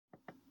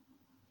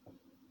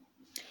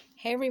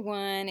Hey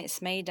everyone, it's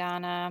me,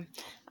 Donna.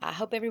 I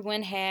hope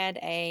everyone had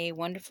a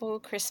wonderful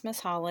Christmas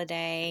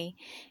holiday,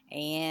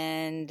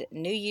 and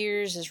New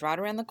Year's is right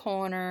around the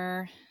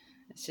corner.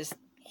 It's just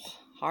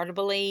hard to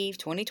believe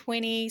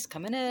 2020 is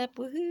coming up.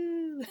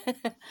 Woohoo!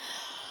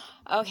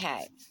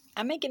 Okay,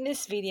 I'm making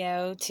this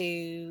video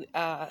to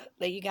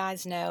let you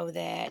guys know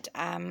that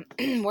I'm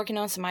working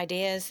on some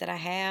ideas that I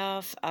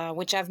have,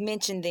 which I've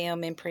mentioned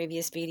them in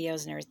previous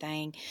videos and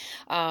everything.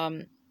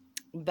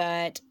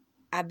 But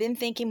I've been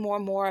thinking more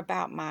and more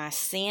about my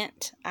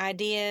scent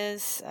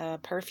ideas,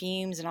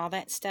 perfumes and all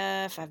that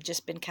stuff. I've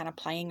just been kind of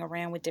playing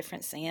around with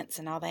different scents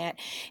and all that.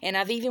 And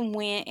I've even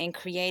went and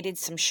created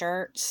some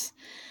shirts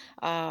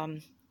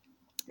that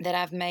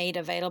I've made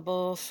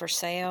available for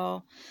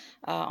sale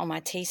on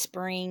my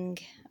Teespring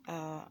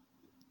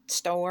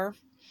store.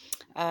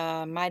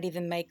 Might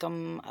even make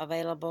them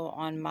available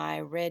on my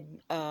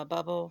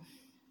Redbubble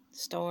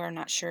store.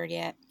 Not sure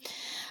yet.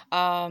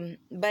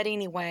 But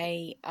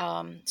anyway,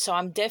 so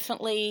I'm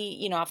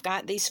definitely, I've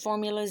got these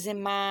formulas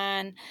in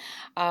mind.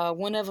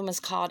 One of them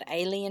is called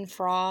Alien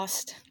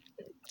Frost.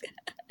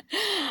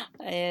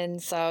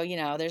 And so,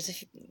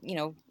 there's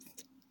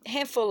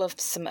handful of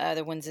some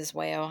other ones as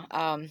well.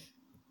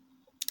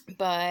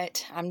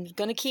 But I'm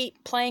going to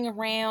keep playing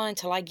around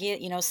until I get,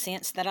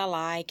 scents that I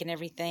like and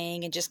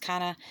everything, and just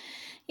kind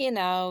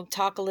of,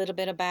 talk a little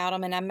bit about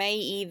them. And I may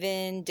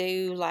even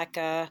do like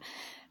a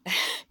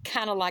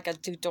kind of like a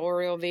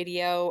tutorial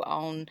video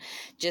on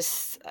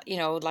just,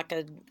 like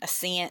a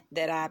scent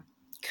that I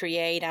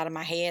create out of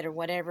my head or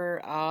whatever.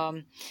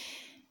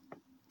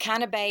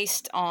 Kind of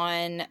based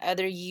on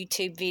other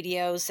YouTube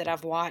videos that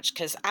I've watched,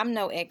 because I'm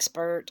no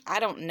expert. I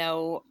don't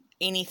know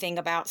anything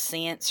about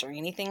scents or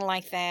anything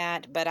like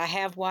that, but I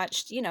have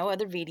watched,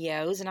 other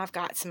videos, and I've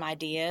got some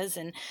ideas,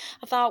 and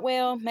I thought,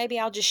 well, maybe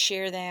I'll just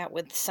share that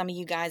with some of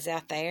you guys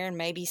out there, and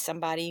maybe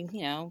somebody,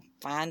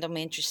 find them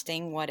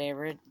interesting,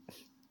 whatever,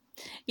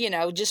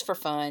 just for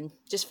fun,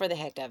 just for the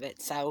heck of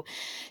it. So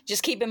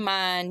just keep in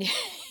mind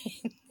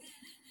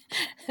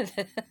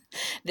that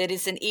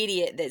it's an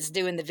idiot that's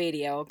doing the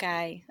video,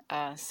 okay?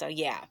 So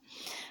yeah.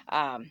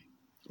 But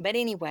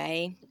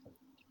anyway,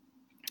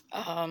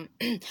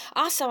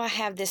 also I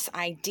have this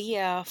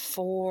idea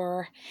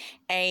for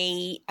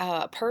a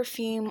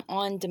perfume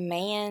on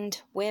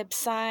demand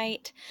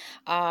website.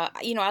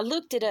 I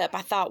looked it up.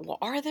 I thought, well,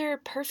 are there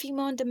perfume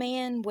on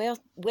demand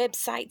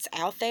websites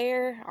out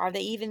there? Are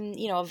they even,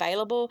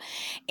 available?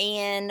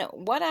 And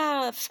what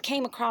I've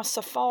came across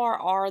so far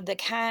are the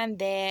kind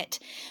that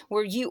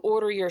where you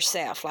order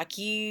yourself, like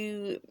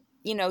use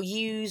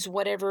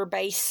whatever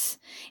base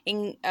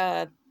in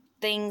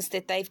things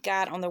that they've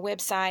got on their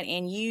website,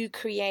 and you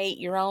create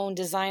your own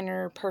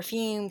designer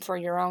perfume for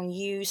your own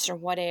use or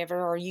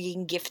whatever, or you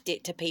can gift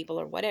it to people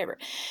or whatever.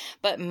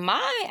 But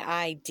my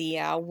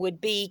idea would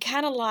be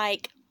kind of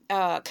like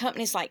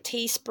companies like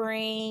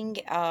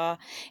Teespring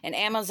and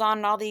Amazon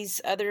and all these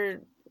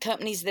other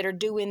companies that are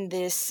doing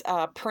this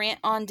print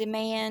on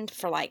demand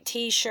for like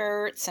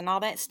t-shirts and all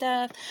that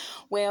stuff.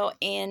 Well,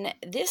 in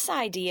this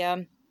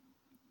idea,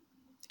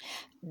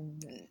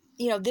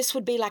 this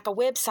would be like a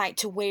website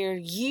to where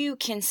you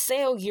can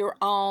sell your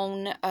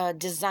own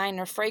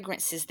designer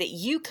fragrances that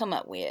you come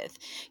up with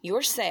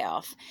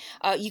yourself.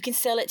 You can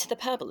sell it to the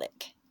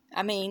public.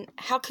 I mean,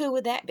 how cool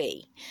would that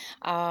be?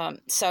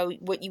 So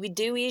what you would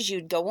do is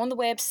you'd go on the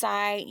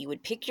website, you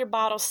would pick your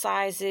bottle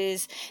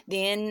sizes,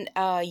 then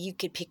you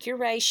could pick your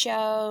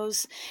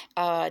ratios,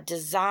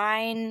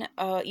 design,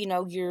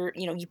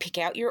 you pick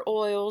out your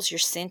oils, your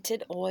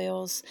scented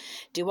oils,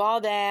 do all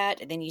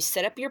that, and then you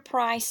set up your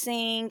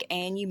pricing,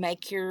 and you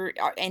make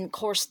and of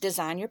course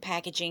design your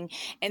packaging,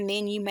 and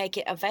then you make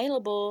it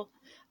available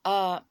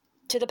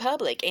to the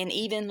public, and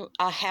even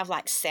have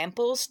like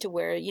samples to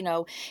where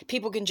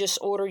people can just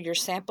order your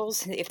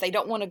samples if they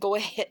don't want to go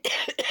ahead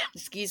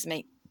excuse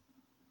me,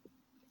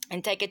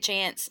 and take a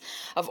chance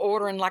of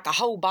ordering like a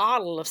whole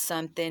bottle of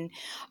something.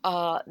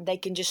 They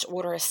can just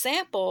order a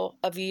sample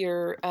of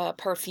your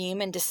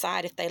perfume and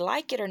decide if they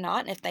like it or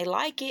not. And if they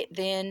like it,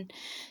 then,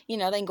 they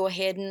can go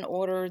ahead and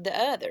order the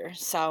other.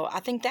 So I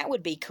think that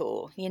would be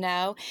cool,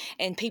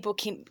 and people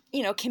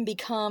can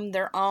become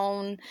their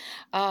own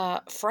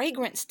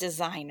fragrance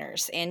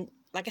designers. And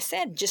like I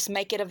said, just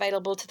make it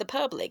available to the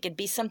public. It'd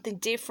be something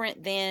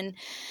different than,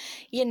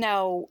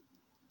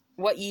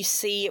 what you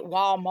see at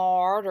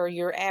Walmart or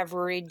your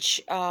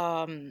average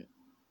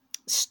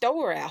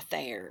store out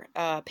there.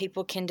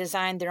 People can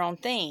design their own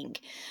thing.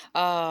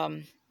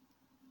 I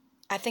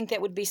think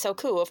that would be so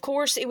cool. Of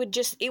course, it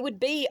would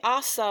be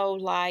also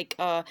like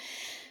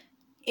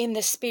in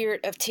the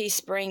spirit of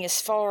Teespring, as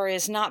far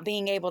as not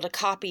being able to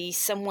copy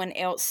someone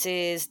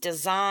else's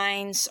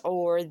designs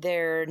or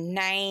their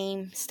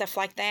name, stuff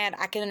like that.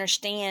 I can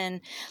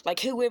understand,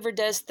 like, whoever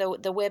does the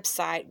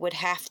website would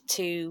have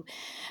to,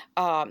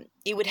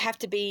 it would have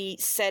to be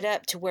set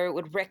up to where it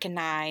would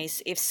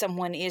recognize if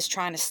someone is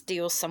trying to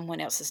steal someone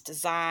else's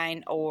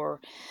design,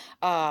 or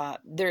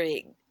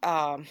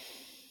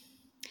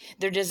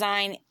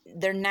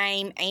their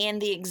name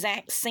and the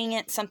exact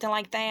scent, something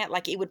like that,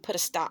 like it would put a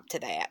stop to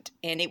that.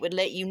 And it would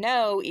let you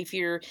know if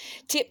you're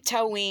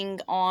tiptoeing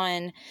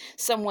on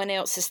someone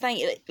else's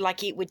thing,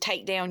 like it would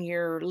take down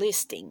your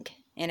listing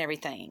and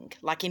everything,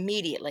 like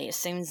immediately, as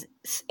soon as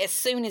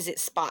it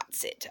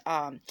spots it.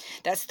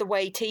 That's the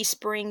way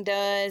Teespring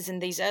does,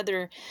 and these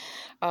other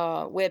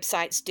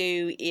websites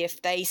do.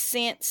 If they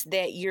sense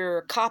that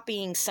you're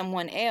copying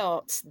someone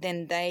else,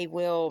 then they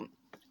will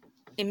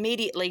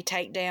immediately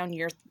take down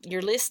your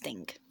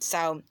listing.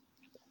 So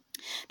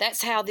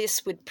that's how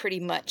this would pretty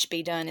much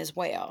be done as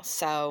well.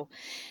 So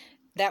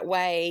that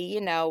way,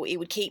 you know, it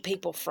would keep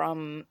people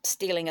from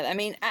stealing it. I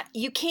mean,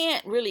 you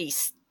can't really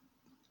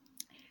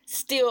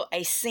steal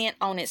a scent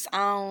on its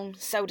own,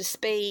 so to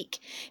speak,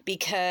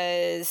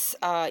 because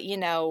you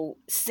know,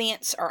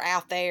 scents are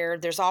out there.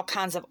 There's all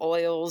kinds of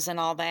oils and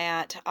all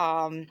that.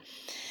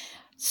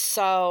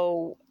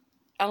 So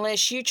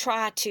unless you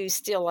try to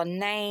steal a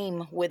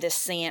name with a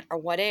scent or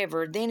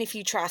whatever, then if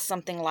you try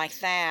something like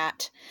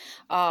that,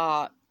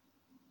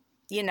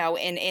 you know,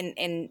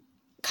 and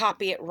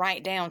copy it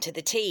right down to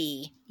the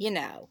T, you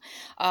know,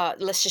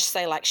 let's just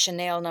say like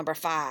Chanel number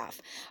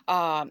 5.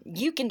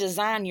 You can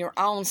design your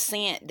own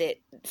scent that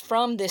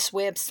from this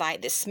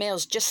website that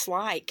smells just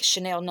like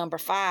Chanel number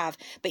 5,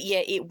 but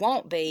yet it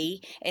won't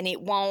be, and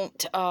it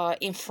won't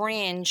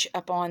infringe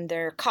upon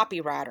their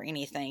copyright or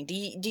anything. Do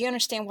you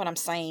understand what I'm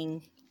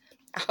saying?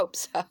 I hope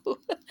so.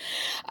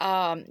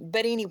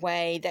 But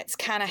anyway, that's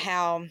kind of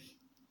how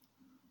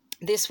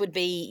this would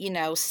be, you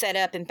know, set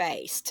up and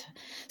based.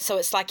 So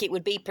it's like it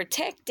would be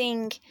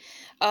protecting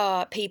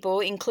people,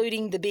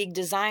 including the big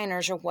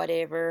designers or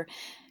whatever,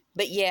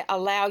 but yet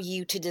allow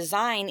you to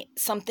design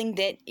something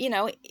that, you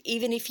know,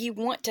 even if you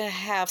want to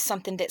have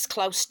something that's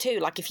close to,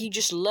 like if you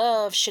just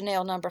love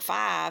Chanel number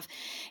 5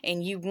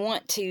 and you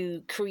want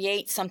to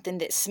create something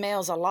that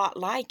smells a lot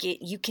like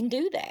it, you can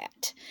do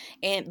that.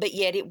 But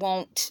yet it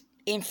won't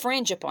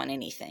infringe upon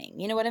anything.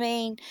 You know what I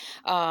mean?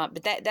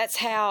 But that's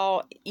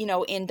how, you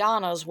know, in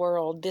Donna's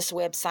world, this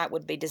website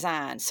would be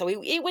designed. So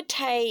it would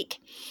take,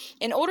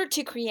 in order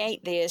to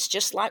create this,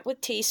 just like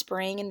with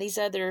Teespring and these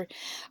other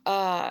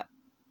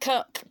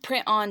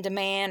print on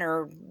demand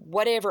or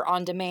whatever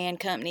on demand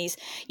companies,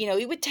 you know,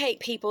 it would take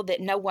people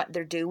that know what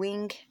they're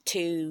doing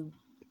to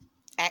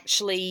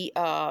actually,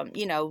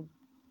 you know,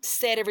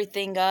 set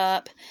everything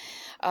up,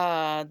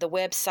 the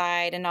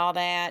website and all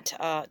that,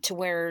 to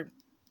where,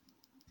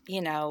 you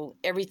know,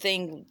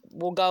 everything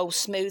will go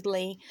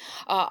smoothly.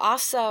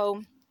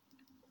 Also,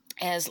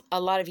 as a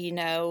lot of you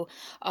know,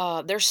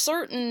 there's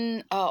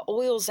certain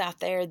oils out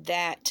there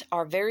that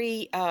are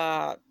very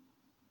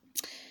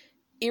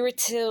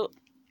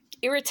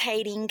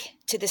irritating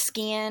to the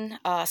skin,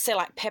 say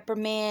like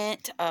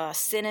peppermint,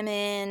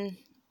 cinnamon,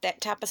 that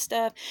type of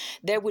stuff.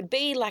 There would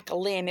be like a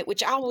limit,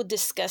 which I will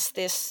discuss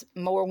this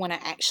more when I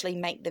actually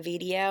make the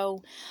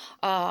video.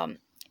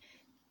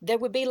 There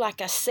would be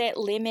like a set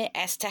limit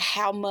as to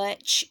how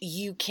much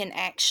you can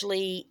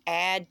actually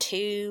add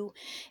to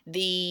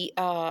the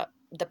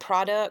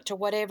product or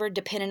whatever,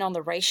 depending on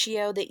the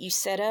ratio that you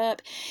set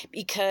up,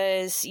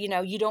 because, you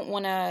know, you don't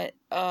want to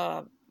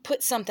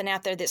put something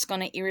out there that's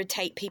going to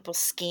irritate people's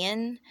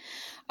skin.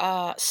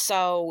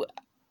 So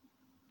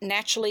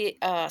naturally,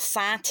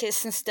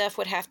 scientists and stuff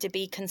would have to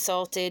be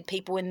consulted.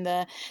 People in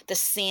the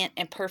scent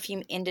and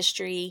perfume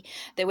industry,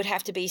 there would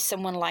have to be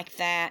someone like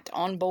that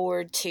on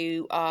board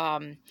to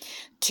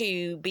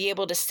be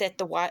able to set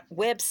the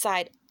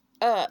website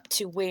up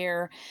to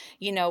where,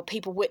 you know,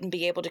 people wouldn't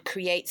be able to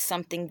create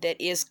something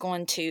that is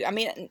going to, I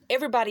mean,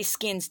 everybody's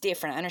skin's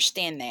different. I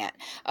understand that.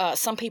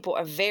 Some people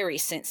are very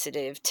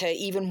sensitive to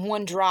even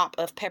one drop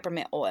of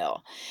peppermint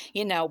oil,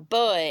 you know,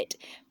 but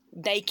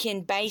they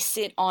can base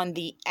it on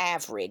the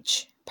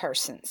average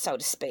person, so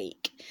to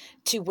speak,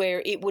 to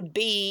where it would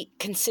be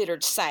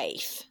considered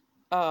safe,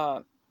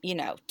 you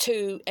know,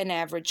 to an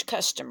average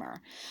customer.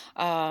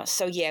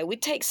 So yeah,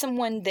 we'd take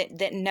someone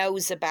that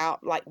knows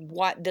about like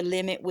what the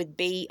limit would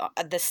be,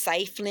 the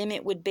safe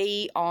limit would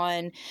be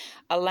on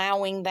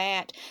allowing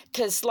that.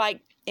 Because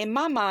like in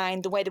my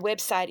mind, the way the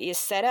website is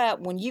set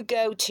up, when you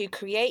go to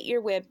create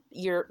your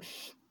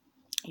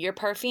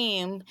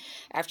perfume,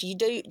 after you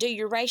do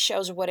your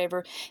ratios or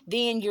whatever,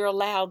 then you're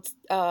allowed,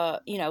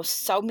 you know,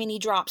 so many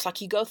drops.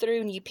 Like you go through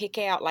and you pick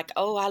out like,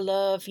 oh, I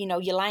love, you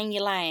know, ylang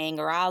ylang,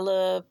 or I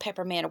love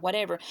peppermint or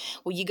whatever.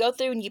 Well, you go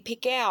through and you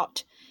pick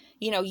out,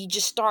 you know, you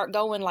just start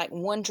going like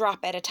one drop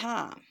at a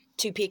time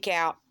to pick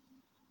out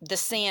the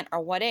scent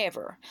or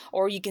whatever,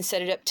 or you can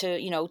set it up to,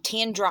 you know,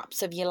 10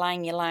 drops of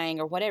ylang ylang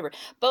or whatever.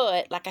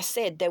 But like I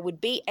said, there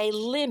would be a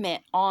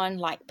limit on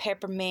like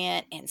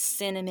peppermint and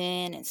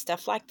cinnamon and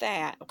stuff like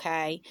that.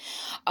 Okay.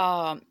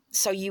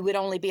 So you would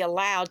only be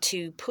allowed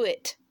to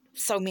put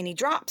so many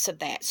drops of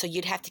that. So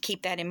you'd have to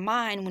keep that in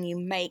mind when you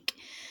make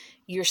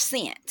your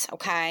scent.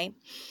 Okay.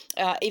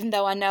 Even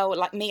though I know,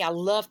 like me, I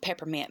love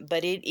peppermint,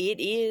 but it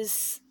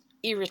is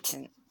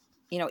irritant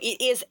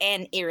it is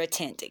an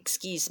irritant,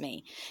 excuse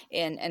me.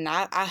 And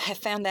I have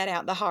found that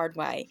out the hard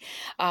way.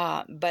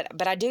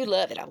 But I do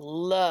love it. I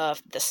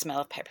love the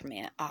smell of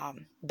peppermint.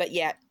 But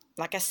yet,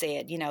 like I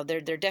said,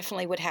 there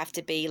definitely would have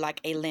to be like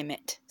a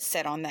limit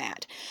set on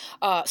that.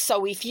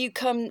 So if you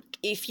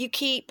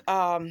keep,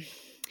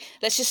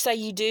 let's just say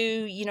you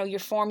do, your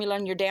formula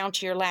and you're down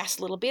to your last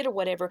little bit or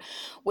whatever,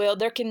 well,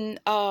 there can,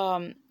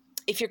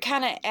 if you're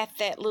kind of at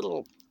that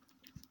little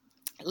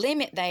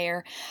limit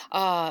there,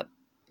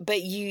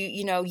 but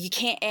you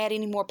can't add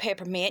any more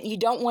peppermint, you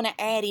don't want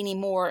to add any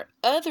more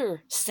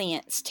other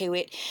scents to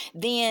it,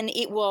 then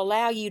it will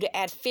allow you to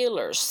add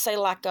fillers, say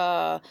like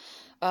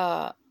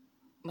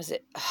was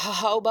it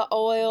jojoba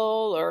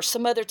oil or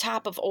some other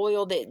type of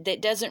oil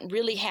that doesn't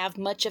really have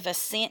much of a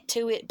scent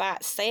to it by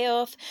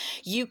itself.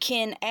 You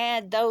can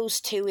add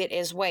those to it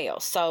as well.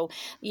 So,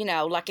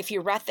 like if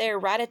you're right there,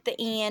 right at the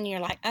end, you're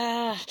like,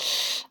 I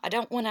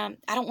don't want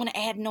to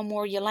add no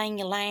more ylang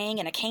ylang,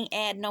 and I can't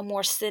add no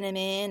more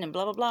cinnamon and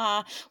blah, blah,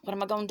 blah. What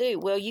am I going to do?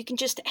 Well, you can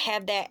just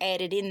have that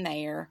added in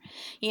there,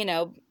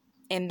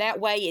 and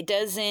that way it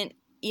doesn't,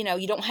 you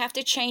don't have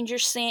to change your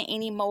scent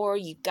anymore.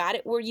 You got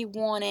it where you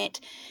want it.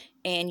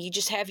 And you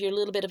just have your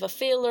little bit of a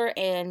filler,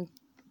 and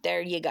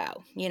there you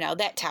go,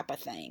 that type of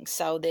thing.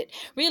 So that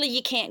really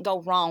you can't go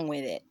wrong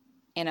with it,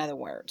 in other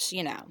words,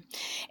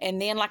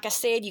 And then, like I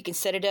said, you can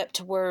set it up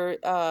to where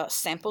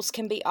samples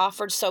can be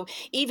offered. So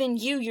even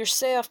you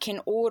yourself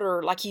can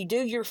order, like you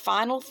do your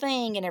final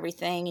thing and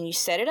everything, and you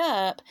set it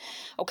up,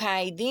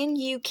 okay, then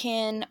you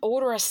can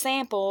order a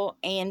sample,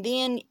 and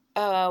then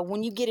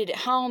when you get it at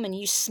home and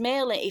you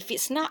smell it, if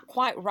it's not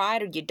quite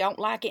right or you don't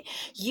like it,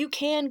 you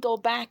can go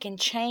back and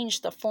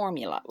change the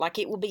formula. Like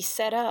it will be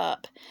set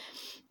up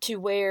to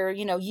where,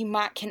 you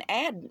can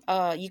add,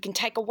 you can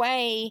take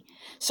away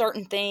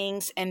certain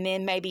things and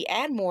then maybe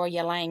add more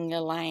ylang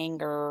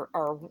ylang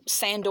or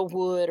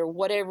sandalwood or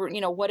whatever,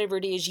 whatever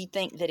it is you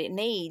think that it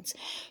needs.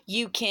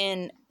 You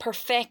can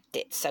perfect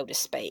it, so to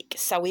speak.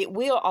 So it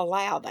will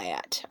allow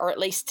that, or at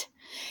least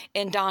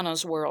in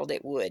Donna's world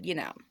it would,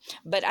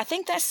 But I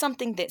think that's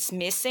something that's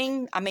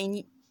missing. I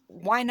mean,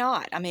 why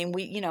not? I mean,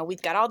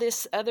 we've got all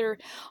this other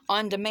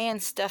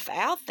on-demand stuff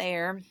out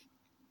there,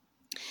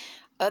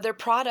 other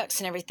products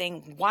and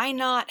everything. Why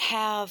not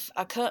have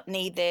a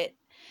company that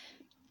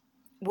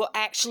will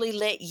actually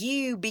let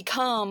you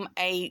become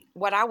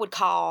what I would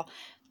call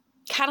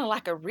kind of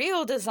like a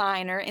real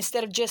designer,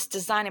 instead of just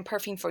designing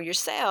perfume for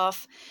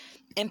yourself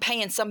and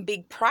paying some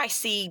big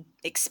pricey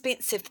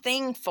expensive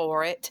thing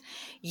for it.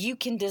 You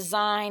can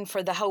design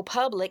for the whole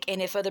public,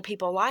 and if other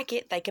people like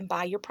it, they can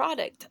buy your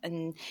product.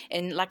 And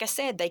like I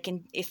said, they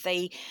can, if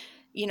they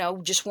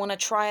just want to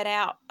try it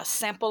out a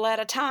sample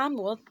at a time,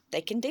 well,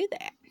 they can do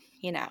that,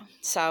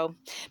 So,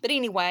 but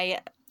anyway,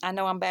 I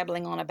know I'm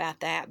babbling on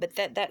about that, but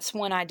that's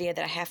one idea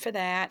that I have for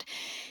that.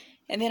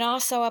 And then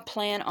also I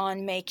plan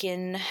on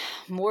making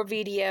more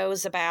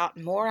videos about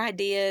more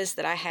ideas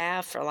that I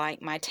have for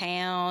like my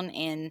town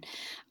and,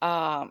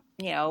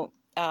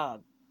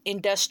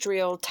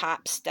 industrial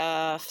type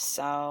stuff.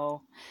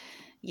 So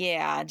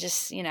yeah, I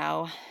just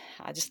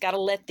got to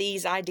let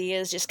these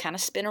ideas just kind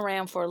of spin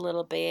around for a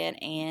little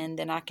bit, and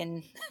then I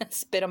can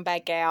spit them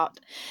back out.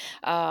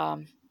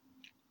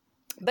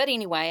 But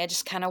anyway, I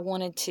just kind of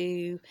wanted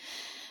to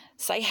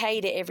say hey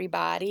to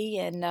everybody,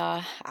 and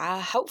I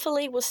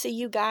hopefully will see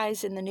you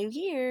guys in the new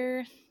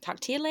year.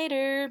 Talk to you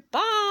later.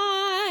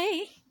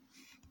 Bye.